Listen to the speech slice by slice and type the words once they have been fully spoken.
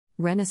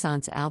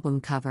Renaissance album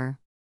cover.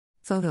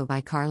 Photo by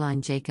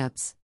Caroline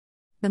Jacobs.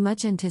 The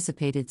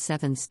much-anticipated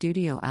seventh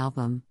studio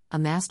album, A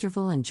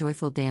Masterful and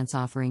Joyful Dance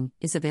Offering,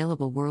 is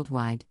available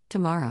worldwide,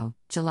 tomorrow,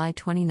 July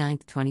 29,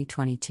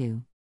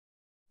 2022.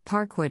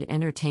 Parkwood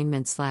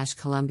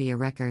Entertainment/Columbia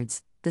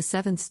Records. The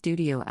seventh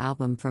studio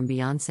album from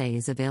Beyoncé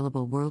is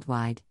available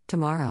worldwide,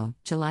 tomorrow,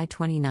 July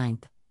 29,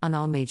 on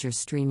all major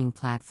streaming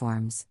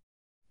platforms.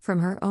 From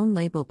her own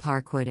label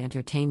Parkwood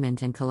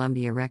Entertainment and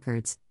Columbia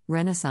Records,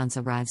 Renaissance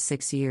arrives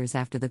 6 years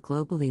after the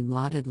globally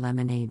lauded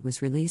Lemonade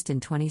was released in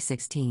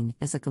 2016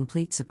 as a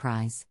complete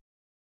surprise.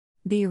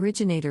 The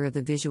originator of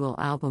the visual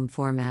album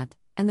format,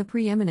 and the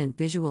preeminent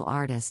visual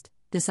artist,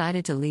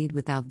 decided to lead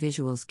without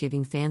visuals,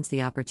 giving fans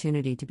the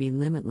opportunity to be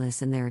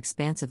limitless in their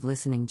expansive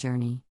listening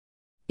journey.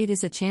 It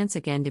is a chance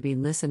again to be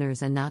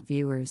listeners and not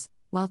viewers,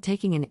 while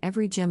taking in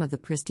every gem of the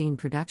pristine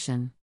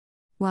production.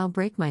 While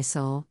Break My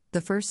Soul, the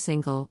first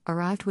single,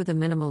 arrived with a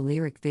minimal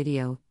lyric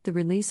video, the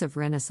release of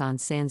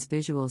Renaissance sans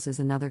visuals is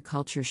another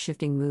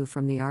culture-shifting move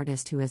from the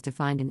artist who has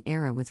defined an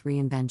era with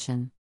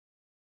reinvention.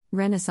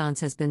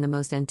 Renaissance has been the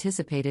most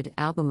anticipated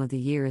album of the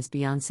year as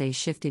Beyoncé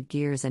shifted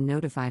gears and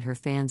notified her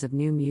fans of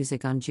new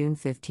music on June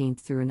 15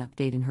 through an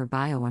update in her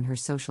bio on her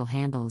social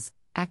handles,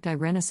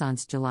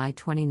 @Renaissance July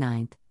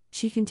 29.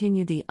 She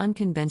continued the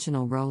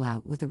unconventional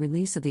rollout with the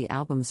release of the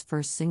album's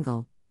first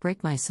single,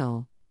 Break My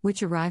Soul,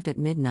 which arrived at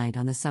midnight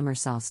on the summer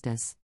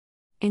solstice.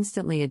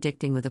 Instantly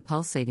addicting with a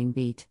pulsating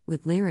beat,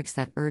 with lyrics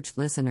that urged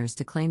listeners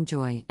to claim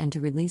joy and to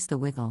release the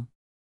wiggle.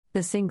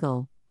 The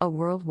single, a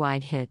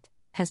worldwide hit,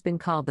 has been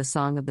called the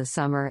song of the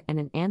summer and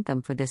an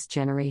anthem for this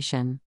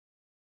generation.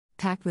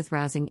 Packed with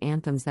rousing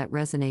anthems that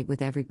resonate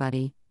with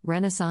everybody,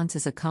 Renaissance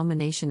is a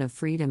culmination of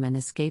freedom and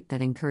escape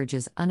that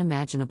encourages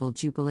unimaginable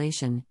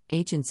jubilation,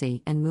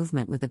 agency, and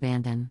movement with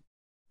abandon.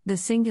 The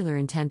singular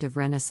intent of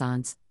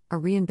Renaissance, a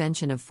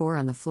reinvention of Four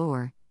on the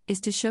Floor, is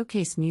to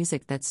showcase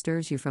music that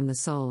stirs you from the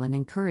soul and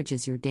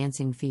encourages your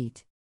dancing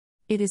feet.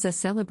 It is a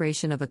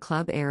celebration of a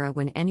club era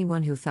when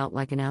anyone who felt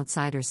like an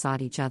outsider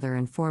sought each other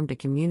and formed a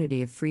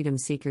community of freedom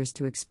seekers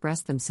to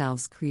express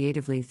themselves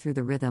creatively through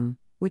the rhythm,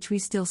 which we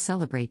still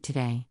celebrate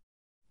today.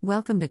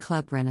 Welcome to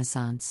Club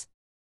Renaissance.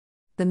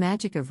 The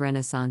magic of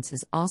Renaissance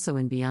is also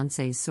in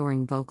Beyoncé's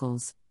soaring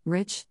vocals,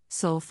 rich,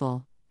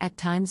 soulful, at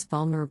times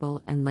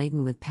vulnerable and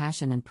laden with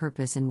passion and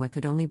purpose in what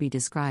could only be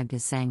described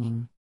as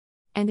singing.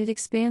 And it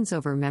expands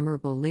over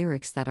memorable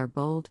lyrics that are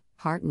bold,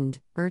 heartened,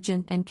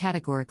 urgent, and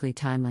categorically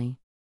timely.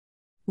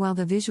 While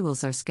the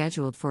visuals are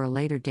scheduled for a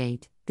later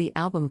date, the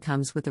album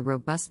comes with a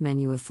robust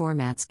menu of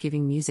formats,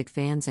 giving music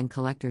fans and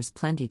collectors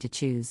plenty to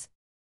choose.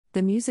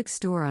 The music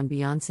store on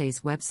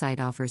Beyoncé's website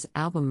offers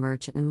album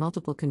merch and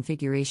multiple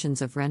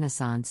configurations of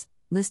Renaissance,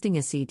 listing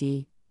a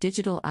CD,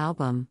 digital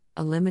album,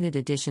 a limited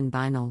edition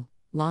vinyl,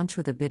 launch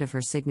with a bit of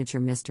her signature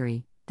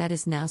mystery, that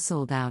is now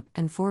sold out,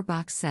 and 4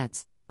 box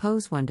sets,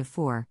 Pose 1 to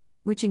 4,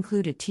 which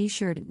include a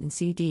t-shirt and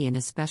CD in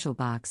a special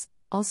box,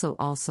 also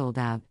all sold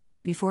out,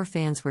 before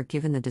fans were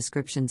given the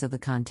descriptions of the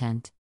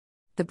content.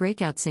 The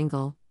breakout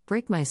single,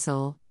 Break My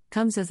Soul,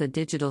 comes as a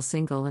digital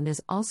single and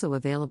is also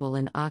available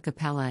in a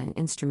cappella and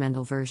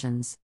instrumental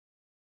versions.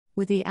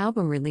 With the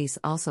album release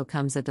also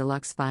comes a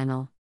deluxe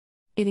vinyl.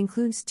 It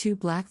includes 2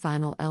 black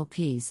vinyl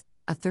LPs,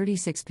 a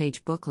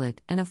 36-page booklet,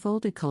 and a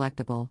folded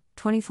collectible,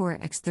 24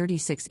 x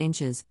 36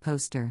 inches,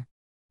 poster.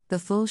 The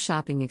full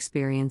shopping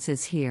experience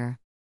is here.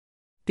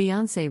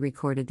 Beyoncé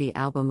recorded the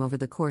album over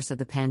the course of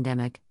the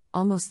pandemic,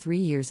 almost 3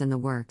 years in the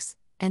works,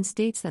 and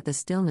states that the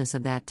stillness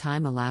of that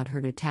time allowed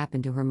her to tap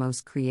into her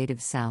most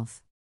creative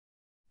self.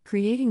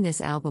 Creating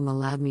this album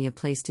allowed me a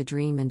place to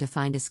dream and to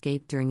find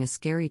escape during a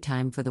scary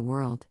time for the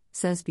world,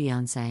 says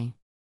Beyoncé.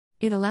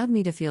 It allowed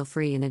me to feel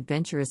free and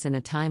adventurous in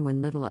a time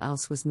when little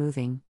else was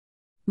moving.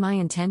 My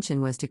intention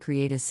was to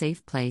create a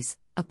safe place,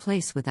 a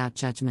place without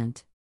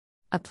judgment.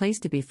 A place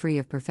to be free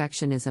of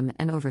perfectionism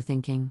and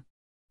overthinking.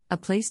 A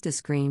place to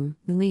scream,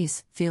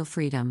 release, feel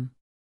freedom.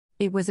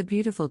 It was a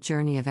beautiful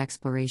journey of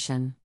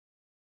exploration.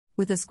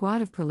 With a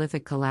squad of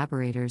prolific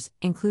collaborators,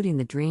 including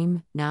The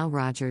Dream, Nile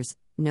Rodgers,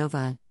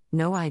 Nova,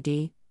 No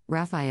ID,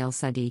 Raphael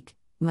Saadiq,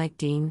 Mike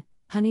Dean,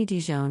 Honey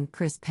Dijon,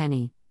 Chris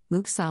Penny,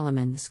 Luke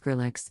Solomon,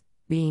 Skrillex,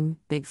 Beam,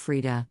 Big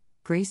Freedia,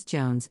 Grace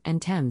Jones,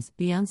 and Tems,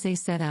 Beyoncé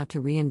set out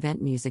to reinvent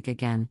music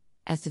again,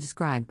 as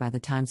described by the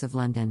Times of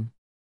London.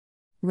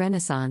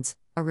 Renaissance,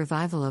 a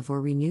revival of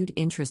or renewed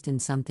interest in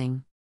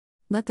something.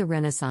 Let the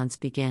Renaissance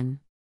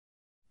begin.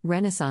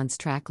 Renaissance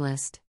track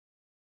list.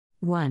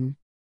 1.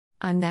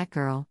 I'm That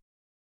Girl.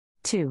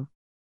 2.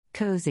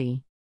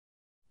 Cozy.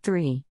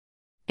 3.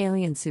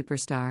 Alien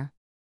Superstar.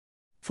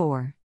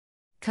 4.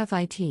 Cuff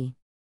IT.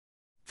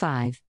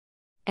 5.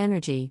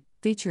 Energy,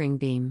 featuring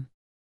Beam.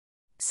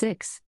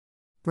 6.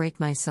 Break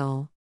My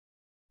Soul.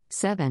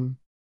 7.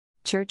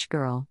 Church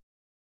Girl.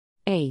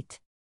 8.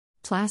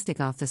 Plastic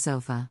Off the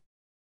Sofa.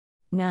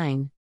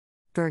 9.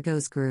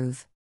 Virgo's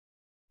Groove.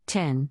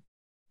 10.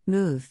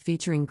 Move,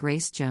 featuring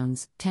Grace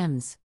Jones,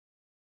 Tems.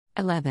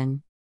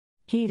 11.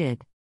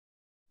 Heated.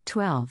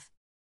 12.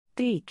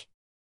 Thique.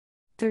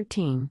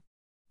 13.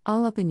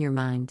 All Up in Your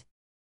Mind.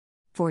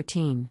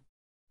 14.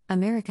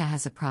 America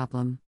Has a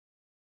Problem.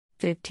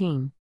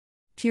 15.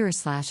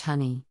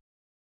 Pure/Honey.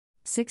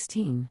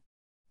 16.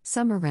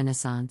 Summer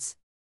Renaissance.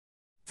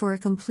 For a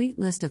complete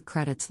list of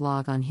credits,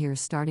 log on here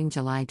starting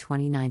July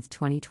 29,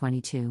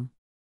 2022.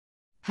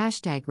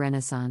 Hashtag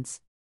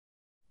Renaissance.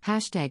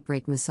 Hashtag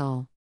Break My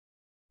Soul.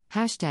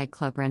 Hashtag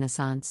Club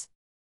Renaissance.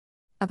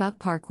 About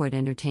Parkwood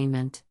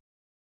Entertainment.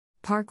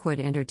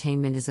 Parkwood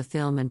Entertainment is a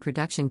film and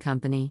production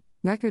company,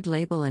 record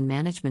label and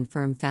management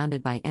firm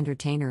founded by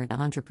entertainer and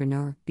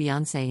entrepreneur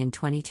Beyoncé in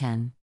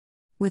 2010.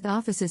 With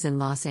offices in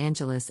Los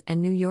Angeles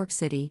and New York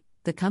City,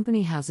 the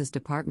company houses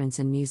departments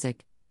in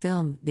music,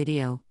 film,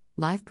 video,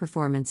 live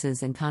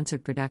performances and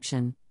concert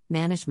production,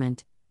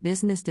 management,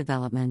 business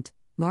development,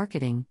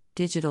 marketing,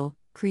 digital,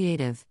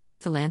 creative,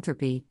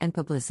 philanthropy, and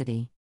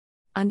publicity.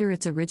 Under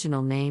its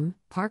original name,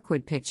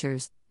 Parkwood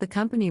Pictures, the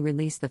company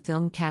released the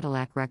film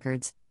Cadillac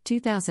Records,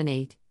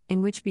 2008,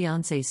 in which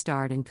Beyoncé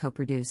starred and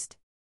co-produced.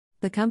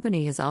 The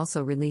company has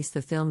also released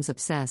the films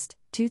Obsessed,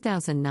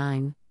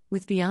 2009,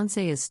 with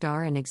Beyoncé as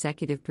star and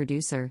executive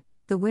producer,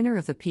 the winner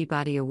of the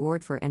Peabody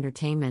Award for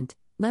Entertainment,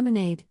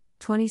 Lemonade,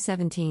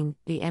 2017,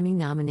 the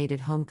Emmy-nominated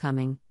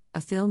Homecoming,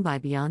 a film by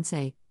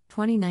Beyoncé,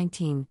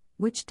 2019,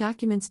 which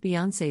documents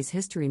Beyoncé's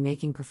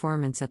history-making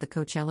performance at the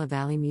Coachella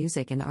Valley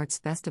Music and Arts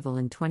Festival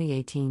in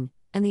 2018,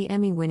 and the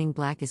Emmy-winning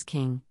Black is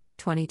King,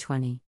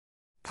 2020.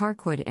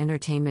 Parkwood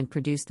Entertainment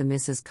produced the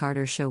Mrs.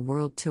 Carter Show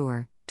World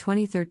Tour,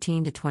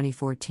 2013 to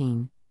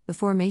 2014, the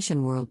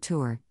Formation World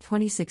Tour,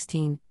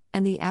 2016,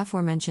 and the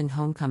aforementioned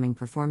Homecoming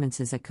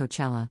performances at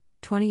Coachella,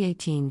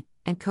 2018,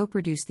 and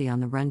co-produced the On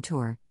the Run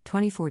Tour,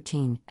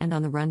 2014, and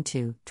On the Run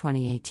 2,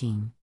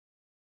 2018.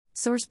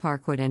 Source: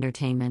 Parkwood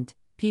Entertainment,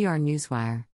 PR Newswire.